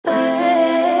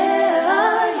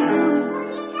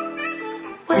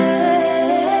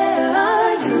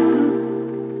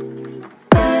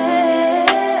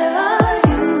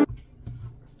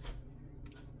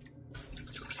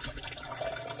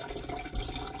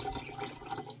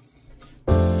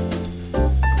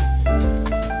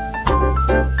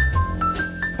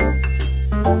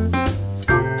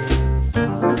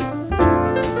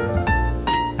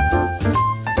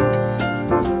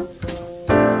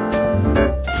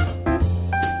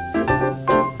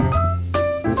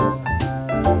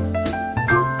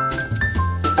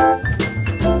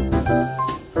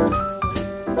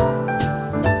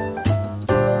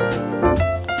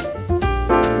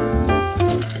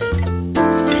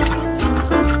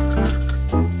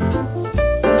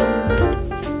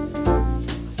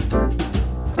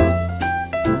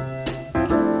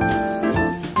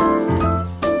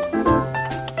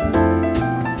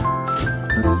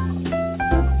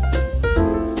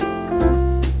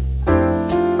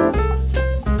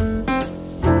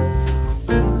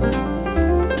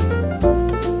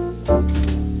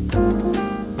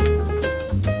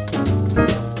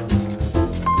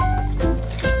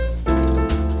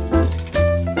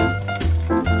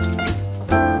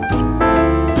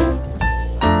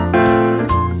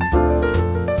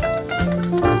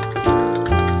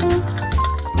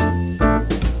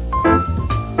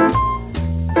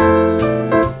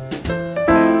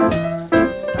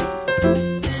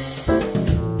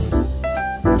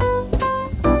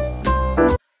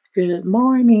Good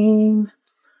morning.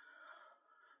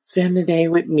 Spend the day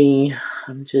with me.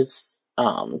 I'm just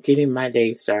getting my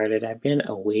day started. I've been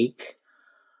awake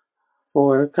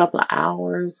for a couple of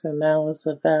hours and now it's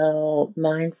about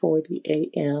 9:40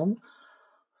 a.m.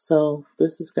 So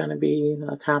this is going to be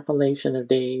a compilation of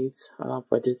days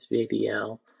for this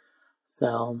video.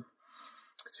 So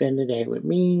spend the day with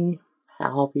me. I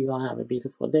hope you all have a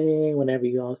beautiful day whenever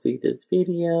you all see this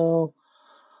video.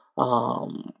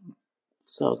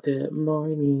 So good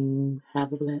morning.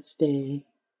 Have a blessed day.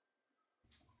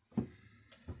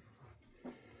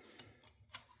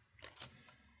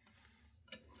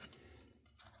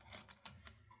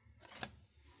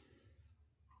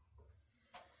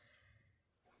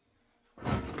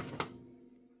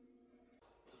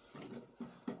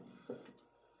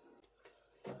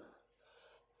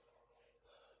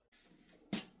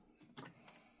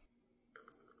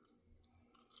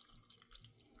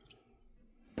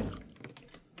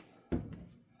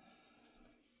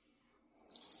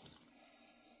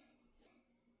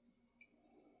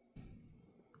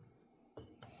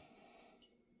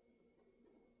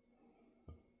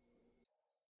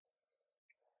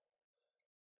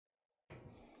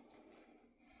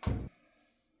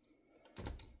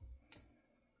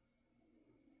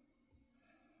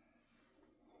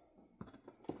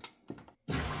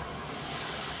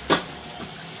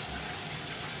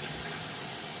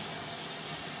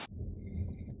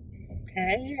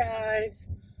 Hey you guys,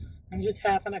 I'm just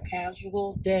having a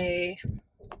casual day.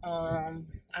 I'm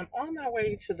on my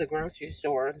way to the grocery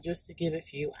store just to get a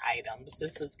few items.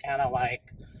 This is kind of like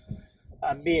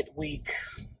a midweek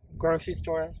grocery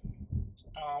store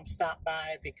stop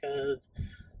by because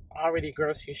I already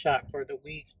grocery shopped for the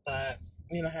week, but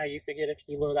you know how you forget a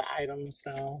few little items,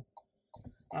 so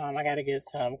I gotta get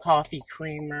some coffee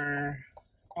creamer,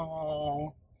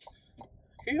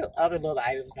 a few other little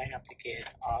items I have to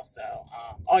get also.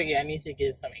 Oh yeah, I need to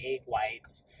get some egg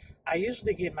whites. I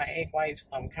usually get my egg whites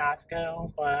from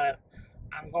Costco, but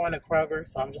I'm going to Kroger,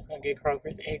 so I'm just going to get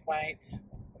Kroger's egg whites.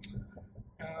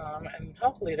 And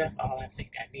hopefully that's all I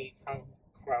think I need from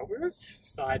Kroger's.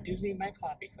 So I do need my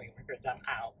coffee creamer because I'm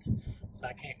out, so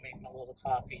I can't make my little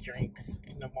coffee drinks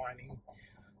in the morning.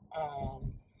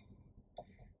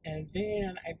 And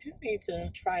then I do need to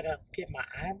try to get my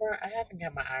eyebrow. I haven't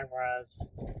got my eyebrows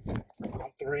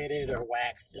threaded or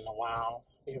waxed in a while.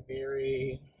 They're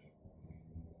very,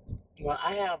 well,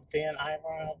 I have thin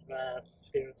eyebrows, but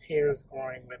there's hairs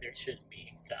growing where there shouldn't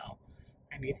be. So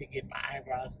I need to get my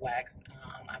eyebrows waxed.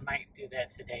 I might do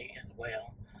that today as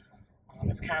well.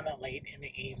 It's kind of late in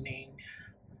the evening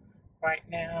right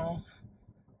now.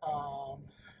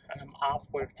 And I'm off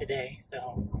work today,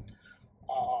 so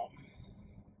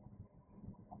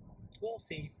we'll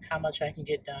see how much I can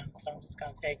get done. So I'm just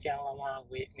going to take y'all along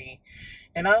with me.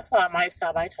 And also I might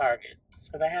stop by Target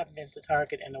because I haven't been to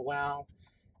Target in a while.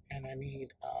 And I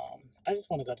need, I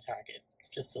just want to go to Target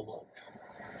just to look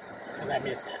because I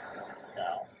miss it.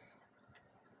 So,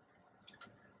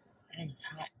 and it's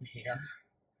hot in here.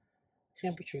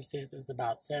 Temperature says it's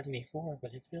about 74,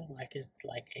 but it feels like it's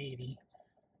like 80.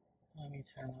 Let me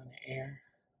turn on the air.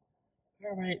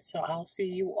 All right, so I'll see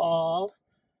you all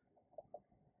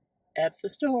at the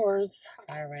stores.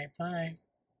 All right, bye.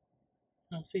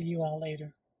 I'll see you all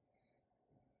later.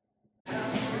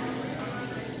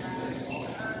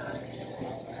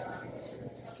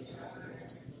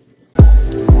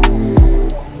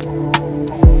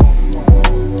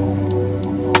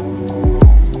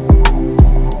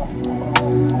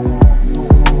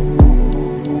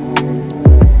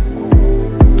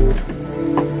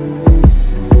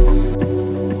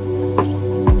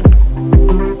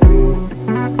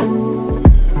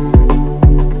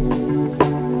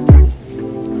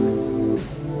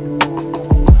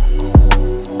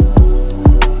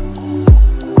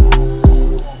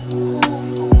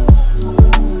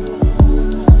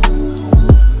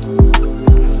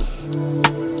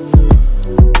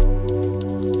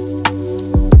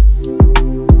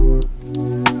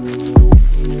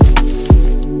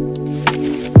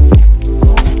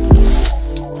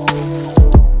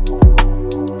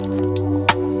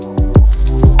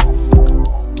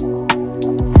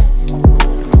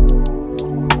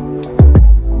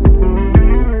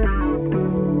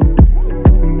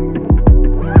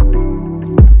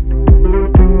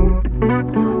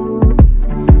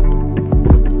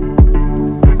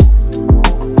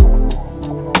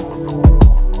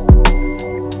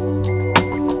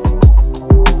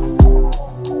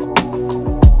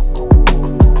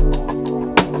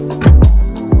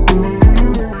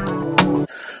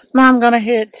 Now I'm gonna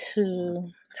head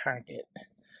to Target.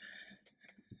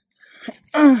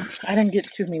 I didn't get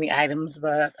too many items,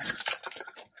 but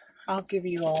I'll give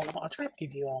you all, I'll try to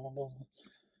give you all a little,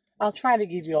 I'll try to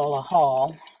give you all a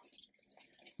haul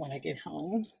when I get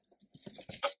home.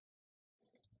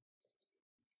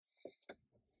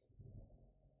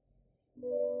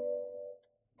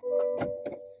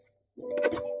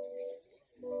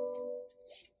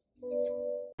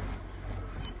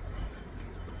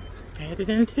 Headed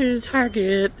into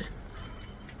Target.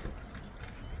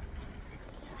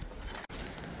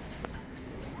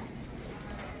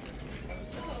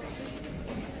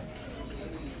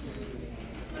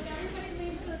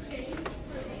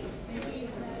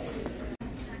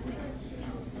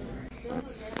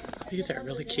 These are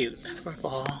really cute for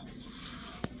fall.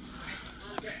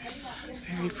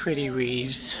 Very pretty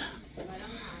wreaths.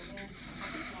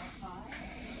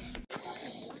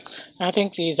 I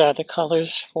think these are the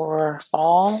colors for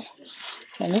fall.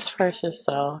 And this purse is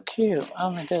so cute. Oh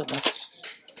my goodness.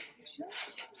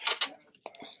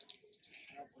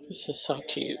 This is so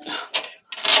cute.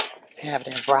 They have it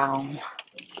in brown.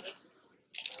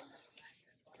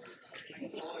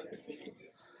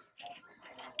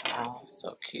 Wow,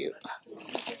 so cute.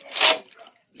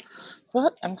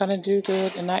 But I'm gonna do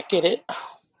good and not get it.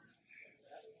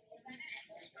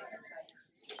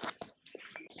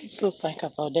 This looks like a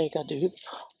bodega dupe.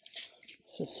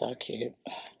 This is so cute.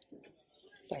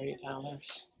 $30.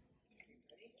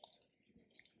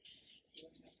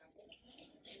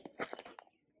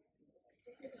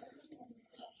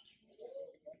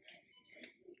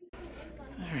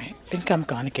 Alright, I think I'm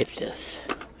gonna get this.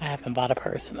 I haven't bought a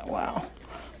purse in a while.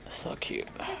 It's so cute.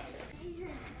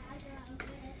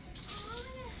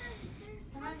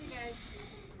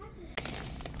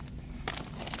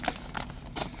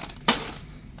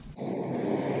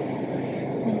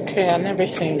 Okay, I've never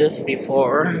seen this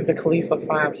before. The Khalifa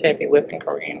Farms Heavy Whipping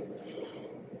Cream.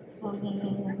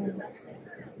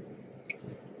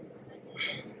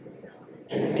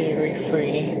 Dairy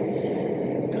free.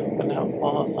 Coconut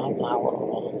oil, sunflower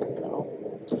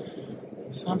oil.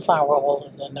 No. Sunflower oil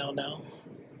is a no-no.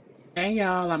 Hey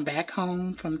y'all, I'm back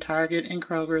home from Target and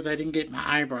Kroger's. I didn't get my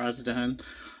eyebrows done,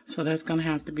 so that's gonna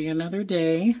have to be another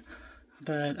day.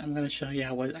 But I'm gonna show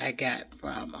y'all what I got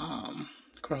from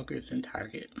Kroger's and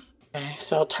Target. Okay,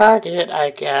 so Target,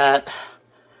 I got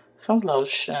some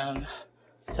lotion,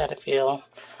 Cetaphil,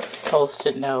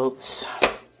 Post-it notes,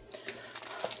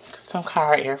 some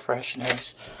car air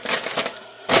fresheners,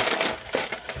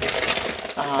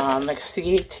 the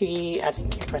CAT, I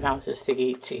think you pronounce it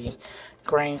CAT,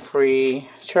 grain-free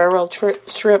churro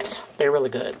strips. They're really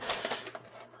good.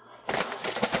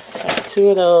 Got 2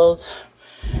 of those,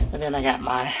 and then I got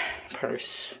my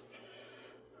purse.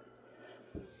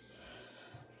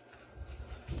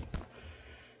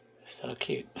 So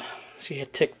cute. She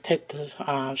had took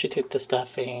the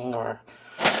stuffing or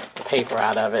the paper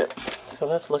out of it. So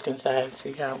let's look inside and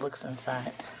see how it looks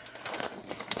inside.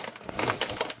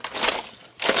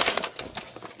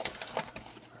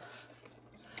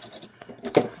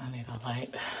 I need a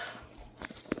light.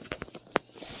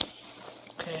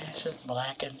 Okay, it's just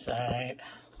black inside.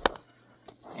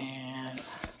 And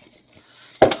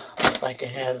looks like it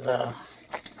has a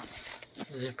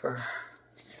zipper.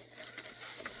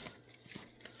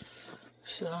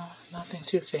 So, nothing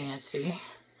too fancy.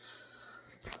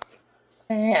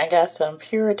 Okay, I got some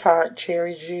Pure Tart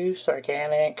cherry juice,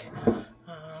 organic.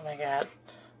 I got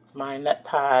my Nut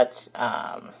Pods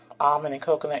almond and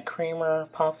coconut creamer,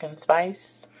 pumpkin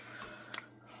spice.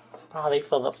 Probably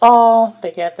for the fall,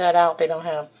 they get that out. They don't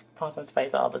have pumpkin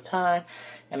spice all the time.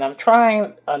 And I'm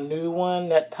trying a new one,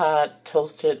 Nut Pod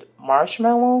toasted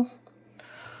marshmallow.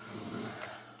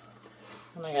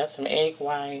 And I got some egg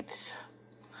whites.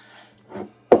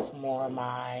 Some more of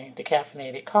my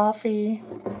decaffeinated coffee.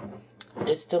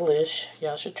 It's delish.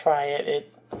 Y'all should try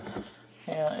it.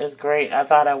 It's great. I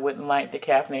thought I wouldn't like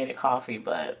decaffeinated coffee,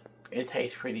 but it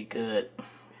tastes pretty good.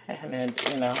 And then,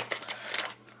 then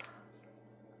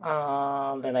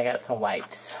I got some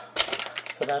whites.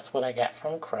 So that's what I got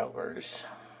from Kroger's.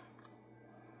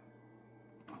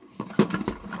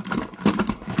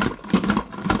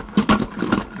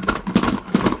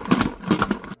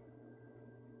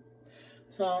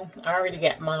 So I already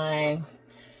got my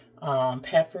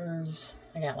peppers.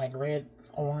 I got like red,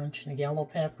 orange, and yellow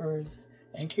peppers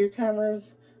and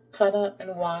cucumbers cut up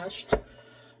and washed.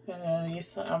 You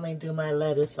saw me do my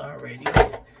lettuce already.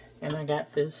 And I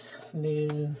got this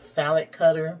new salad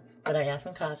cutter that I got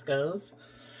from Costco's.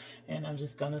 And I'm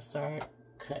just gonna start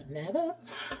cutting that up.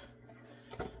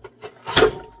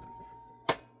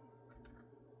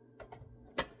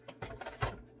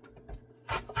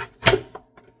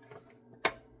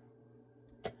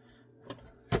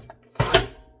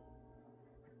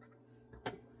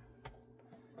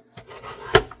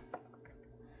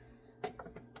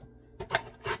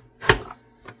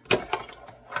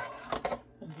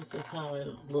 how it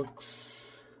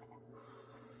looks.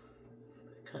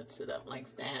 Cuts it up like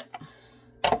that.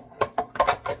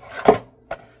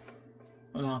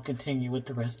 And I'll continue with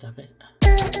the rest of it.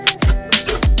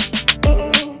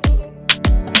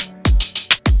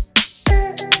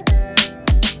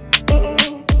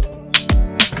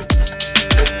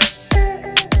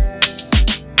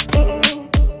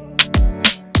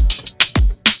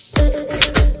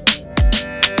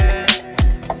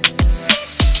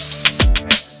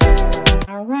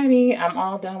 Alrighty, I'm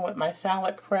all done with my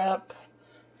salad prep.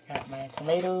 Got my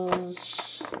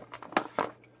tomatoes,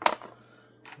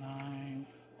 my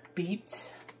beets,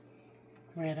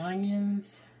 red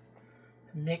onions,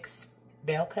 mixed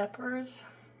bell peppers,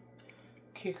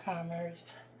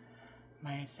 cucumbers,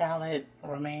 my salad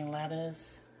romaine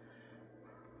lettuce,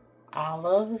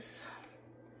 olives,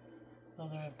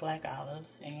 those are black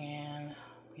olives, and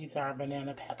these are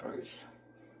banana peppers,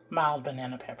 mild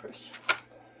banana peppers.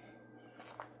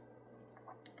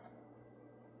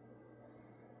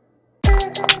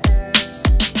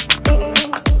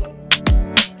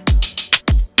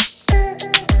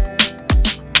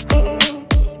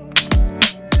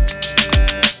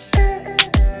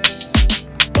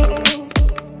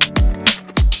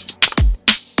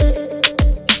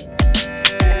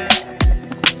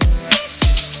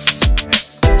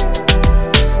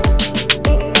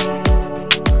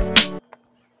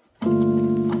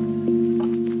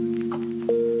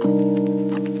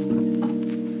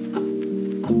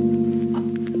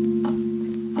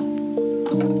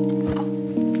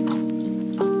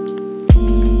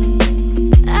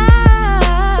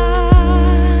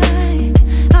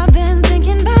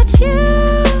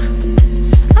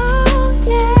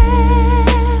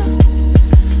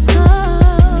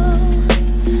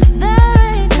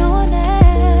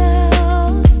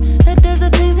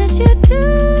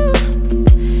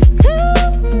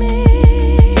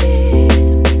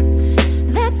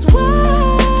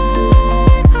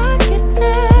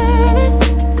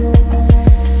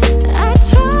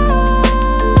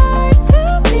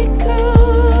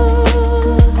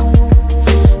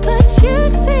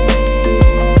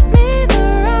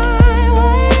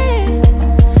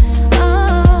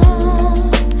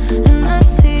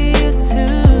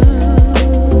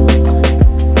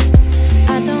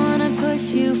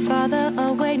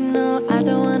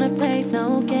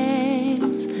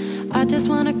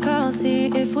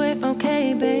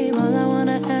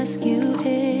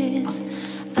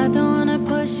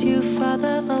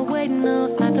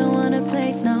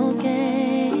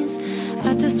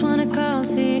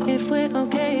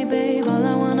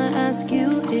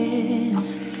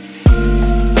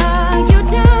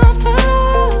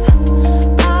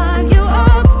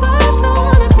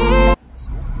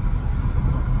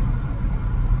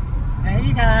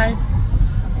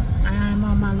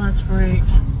 Break,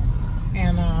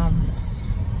 and I'm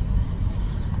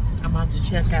about to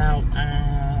check out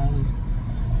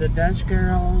the Dutch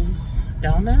Girls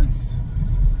Donuts,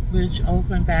 which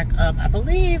opened back up, I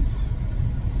believe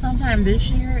sometime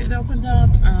this year it opened up.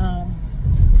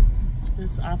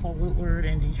 It's off of Woodward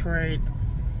in Detroit.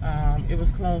 It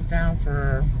was closed down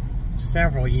for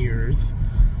several years,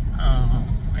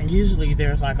 and usually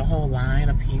there's like a whole line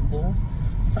of people,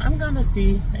 so I'm gonna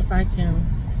see if I can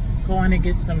go in and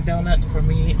get some donuts for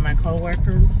me and my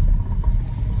co-workers.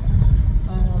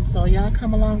 So y'all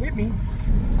come along with me.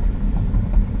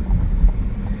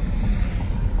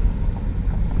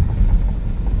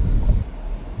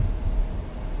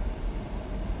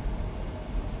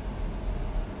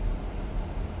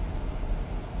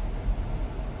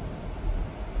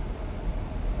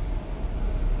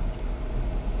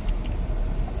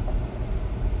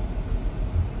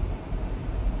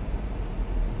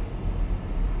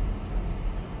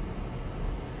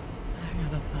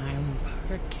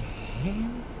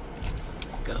 Parking.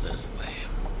 Go this way.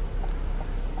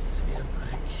 See if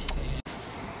I can.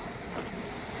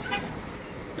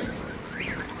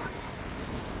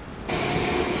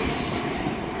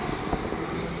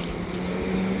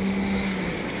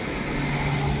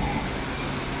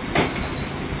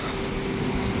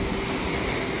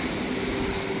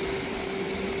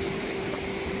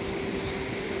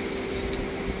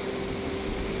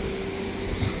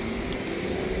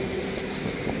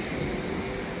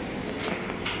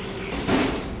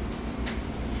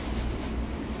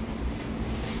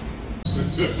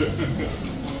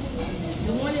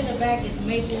 The one in the back is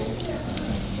maple.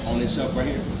 On this shelf right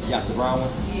here? Yeah, the brown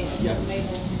one? Yeah,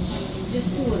 maple.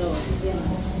 Just two of those.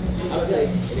 I would say,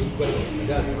 and then you put it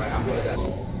dozen, right? I'm going to that.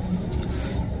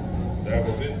 That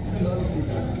was it?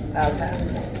 Okay.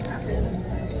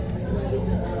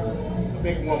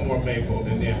 Pick one more maple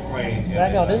and then plain. Did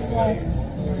I go this way?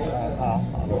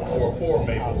 Four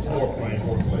maples, four plain,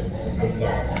 four plain. I'm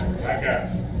sorry. I got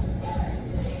you.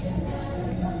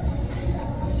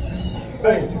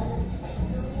 Thank you.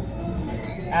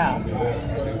 Ow.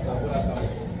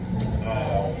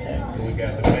 We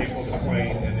got the maple, the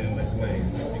plain, and then the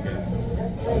glaze. You got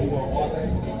it.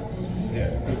 Yeah.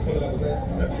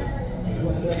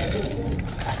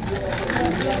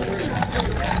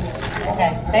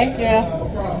 Okay, thank you.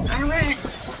 All right.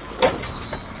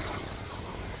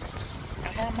 I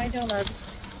have my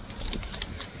donuts.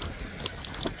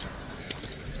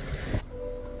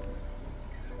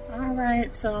 All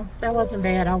right, so that wasn't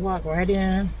bad. I walked right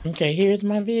in. Okay, here's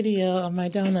my video of my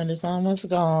donut. It's almost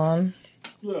gone.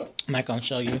 I'm not gonna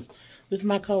show you. This is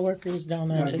my coworker's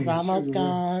donut. It's almost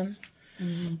gone.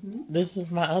 This is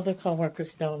my other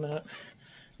coworker's donut.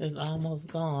 It's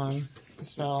almost gone.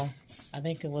 So I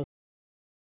think it was